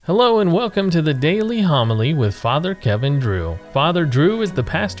Hello and welcome to the Daily Homily with Father Kevin Drew. Father Drew is the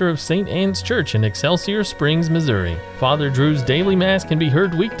pastor of St. Anne's Church in Excelsior Springs, Missouri. Father Drew's daily mass can be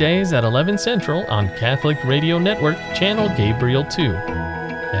heard weekdays at 11 Central on Catholic Radio Network, channel Gabriel 2.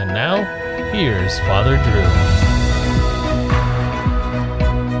 And now, here's Father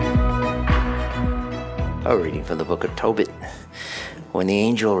Drew. A reading from the book of Tobit. When the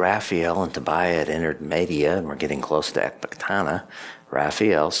angel Raphael and Tobiah had entered Media and were getting close to Ecbatana,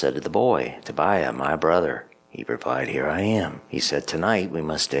 Raphael said to the boy, "Tobiah, my brother." He replied, "Here I am." He said, "Tonight we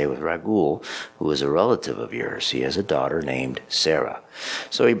must stay with Ragul, who is a relative of yours. He has a daughter named Sarah."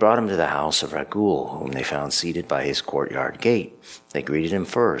 So he brought him to the house of Ragul, whom they found seated by his courtyard gate. They greeted him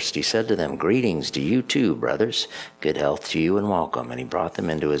first. He said to them, "Greetings to you too, brothers. Good health to you and welcome." And he brought them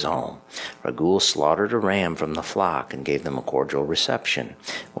into his home. Ragul slaughtered a ram from the flock and gave them a cordial reception.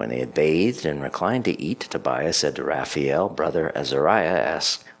 When they had bathed and reclined to eat, Tobiah said to Raphael, "Brother Azariah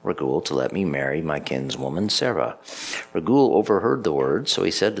asked Ragul to let me marry my kinswoman Sarah." Ragul overheard the words, so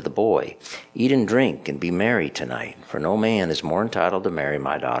he said to the boy, "Eat and drink and be merry tonight, for no man is more entitled to marry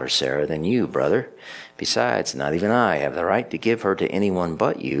my daughter Sarah than you, brother. Besides, not even I have the right to give her to anyone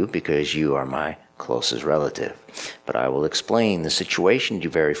but you, because you are my closest relative. But I will explain the situation to you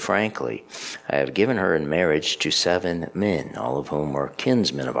very frankly. I have given her in marriage to 7 men, all of whom were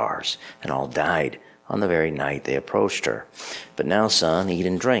kinsmen of ours, and all died on the very night they approached her. But now, son, eat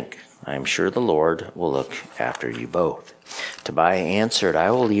and drink. I am sure the Lord will look after you both." Tobiah answered, "I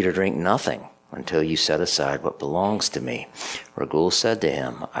will eat or drink nothing until you set aside what belongs to me." Ragul said to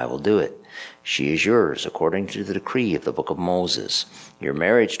him, "I will do it. She is yours according to the decree of the book of Moses. Your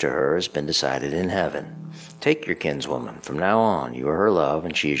marriage to her has been decided in heaven. Take your kinswoman. From now on, you are her love,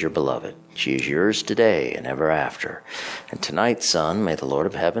 and she is your beloved. She is yours today and ever after. And tonight, son, may the Lord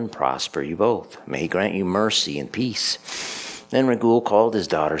of heaven prosper you both. May he grant you mercy and peace." Then Ragul called his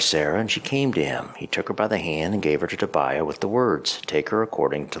daughter Sarah, and she came to him. He took her by the hand and gave her to Tobiah with the words, "Take her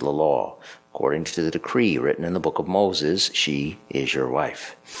according to the law. According to the decree written in the book of Moses, she is your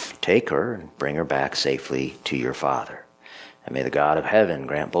wife. Take her and bring her back safely to your father. And may the God of heaven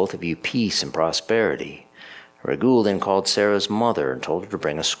grant both of you peace and prosperity." Ragul then called Sarah's mother and told her to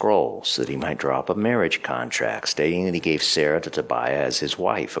bring a scroll so that he might draw up a marriage contract, stating that he gave Sarah to Tobiah as his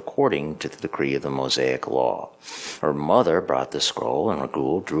wife according to the decree of the Mosaic law. Her mother brought the scroll, and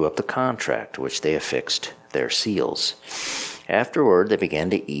Ragul drew up the contract, to which they affixed their seals. Afterward, they began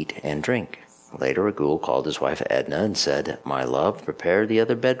to eat and drink. Later, Ragul called his wife Edna and said, "My love, prepare the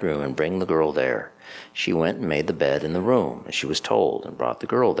other bedroom and bring the girl there." She went and made the bed in the room, as she was told, and brought the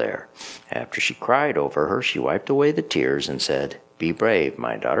girl there. After she cried over her, she wiped away the tears and said, "Be brave,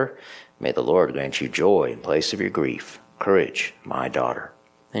 my daughter. May the Lord grant you joy in place of your grief. Courage, my daughter."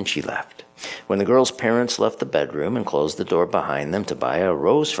 And she left. When the girl's parents left the bedroom and closed the door behind them, Tobiah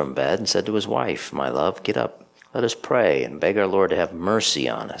arose from bed and said to his wife, "My love, get up. Let us pray and beg our Lord to have mercy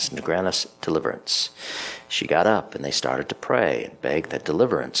on us and to grant us deliverance." She got up, and they started to pray and beg that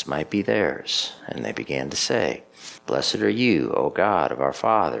deliverance might be theirs. And they began to say, "Blessed are you, O God of our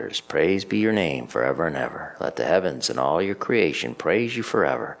fathers. Praise be your name forever and ever. Let the heavens and all your creation praise you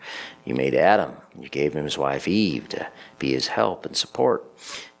forever. You made Adam, and you gave him his wife Eve to be his help and support.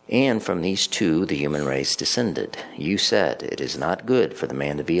 And from these two the human race descended. You said, 'It is not good for the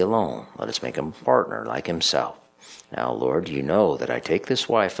man to be alone. Let us make him a partner like himself.' Now, Lord, you know that I take this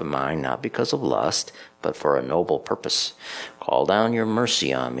wife of mine not because of lust, but for a noble purpose. Call down your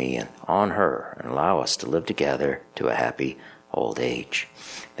mercy on me and on her, and allow us to live together to a happy old age."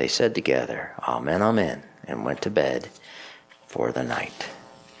 They said together, "Amen, amen," and went to bed for the night.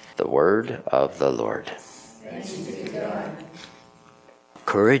 The word of the Lord. Thanks be to God.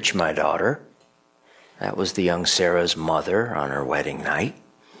 "Courage, my daughter." That was the young Sarah's mother on her wedding night.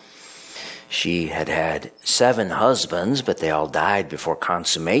 She had had 7 husbands, but they all died before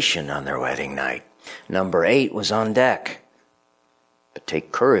consummation on their wedding night. Number 8 was on deck. But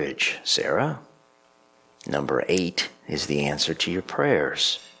take courage, Sarah. Number 8 is the answer to your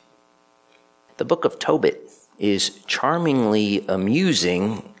prayers. The book of Tobit is charmingly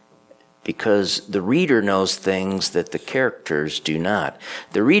amusing because the reader knows things that the characters do not.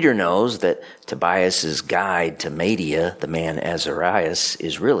 The reader knows that Tobias's guide to Media, the man Azarias,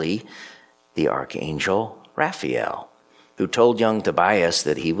 is really the archangel Raphael, who told young Tobias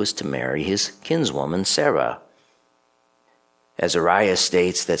that he was to marry his kinswoman Sarah. Azarias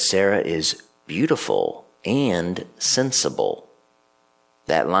states that Sarah is beautiful and sensible.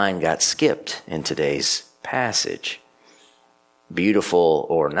 That line got skipped in today's passage. Beautiful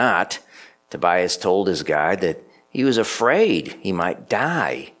or not, Tobias told his guide that he was afraid he might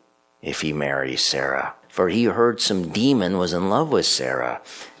die if he marries Sarah, for he heard some demon was in love with Sarah.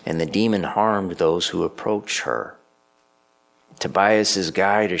 and the demon harmed those who approached her. Tobias's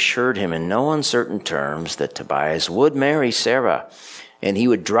guide assured him in no uncertain terms that Tobias would marry Sarah, and he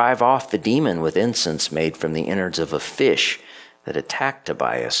would drive off the demon with incense made from the innards of a fish that attacked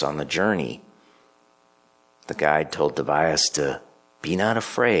Tobias on the journey. The guide told Tobias to be not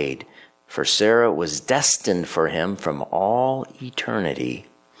afraid, for Sarah was destined for him from all eternity.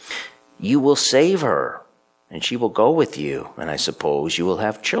 You will save her, and she will go with you, and I suppose you will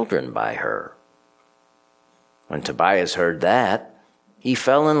have children by her. When Tobias heard that, he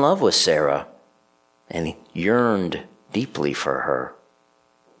fell in love with Sarah and yearned deeply for her.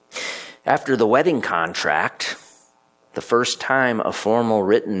 After the wedding contract, the first time a formal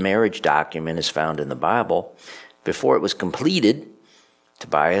written marriage document is found in the Bible, before it was completed,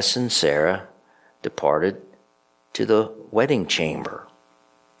 Tobias and Sarah departed to the wedding chamber.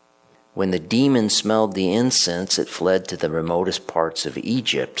 When the demon smelled the incense, it fled to the remotest parts of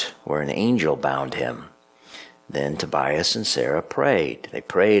Egypt, where an angel bound him. Then Tobias and Sarah prayed. They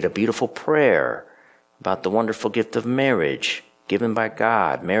prayed a beautiful prayer about the wonderful gift of marriage given by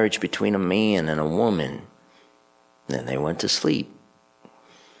God, marriage between a man and a woman. Then they went to sleep.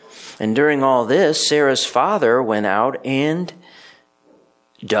 And during all this, Sarah's father went out and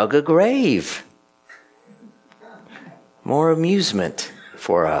dug a grave. More amusement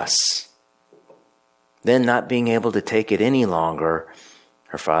for us. Then, not being able to take it any longer,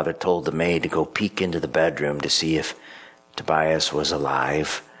 her father told the maid to go peek into the bedroom to see if Tobias was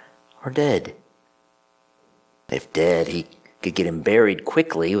alive or dead. If dead, he could get him buried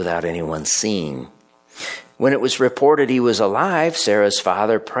quickly without anyone seeing. When it was reported he was alive, Sarah's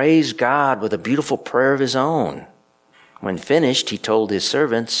father praised God with a beautiful prayer of his own. When finished, he told his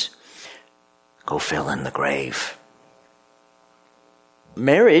servants, "Go fill in the grave."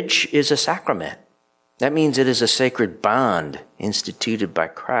 Marriage is a sacrament. That means it is a sacred bond instituted by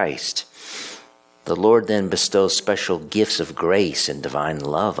Christ. The Lord then bestows special gifts of grace and divine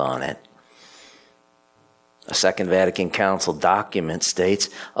love on it. A Second Vatican Council document states,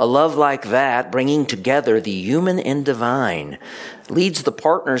 "A love like that, bringing together the human and divine, leads the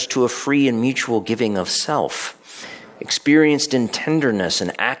partners to a free and mutual giving of self, experienced in tenderness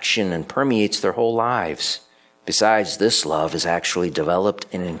and action, and permeates their whole lives. Besides, this love is actually developed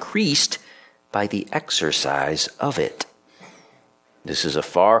and increased by the exercise of it." This is a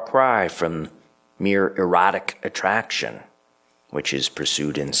far cry from mere erotic attraction, which is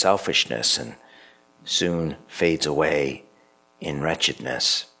pursued in selfishness and soon fades away in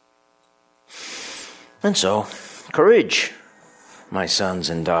wretchedness. And so, courage, my sons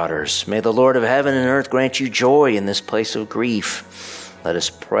and daughters. May the Lord of heaven and earth grant you joy in this place of grief. Let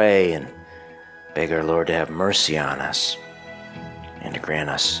us pray and beg our Lord to have mercy on us and to grant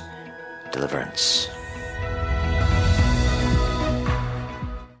us deliverance.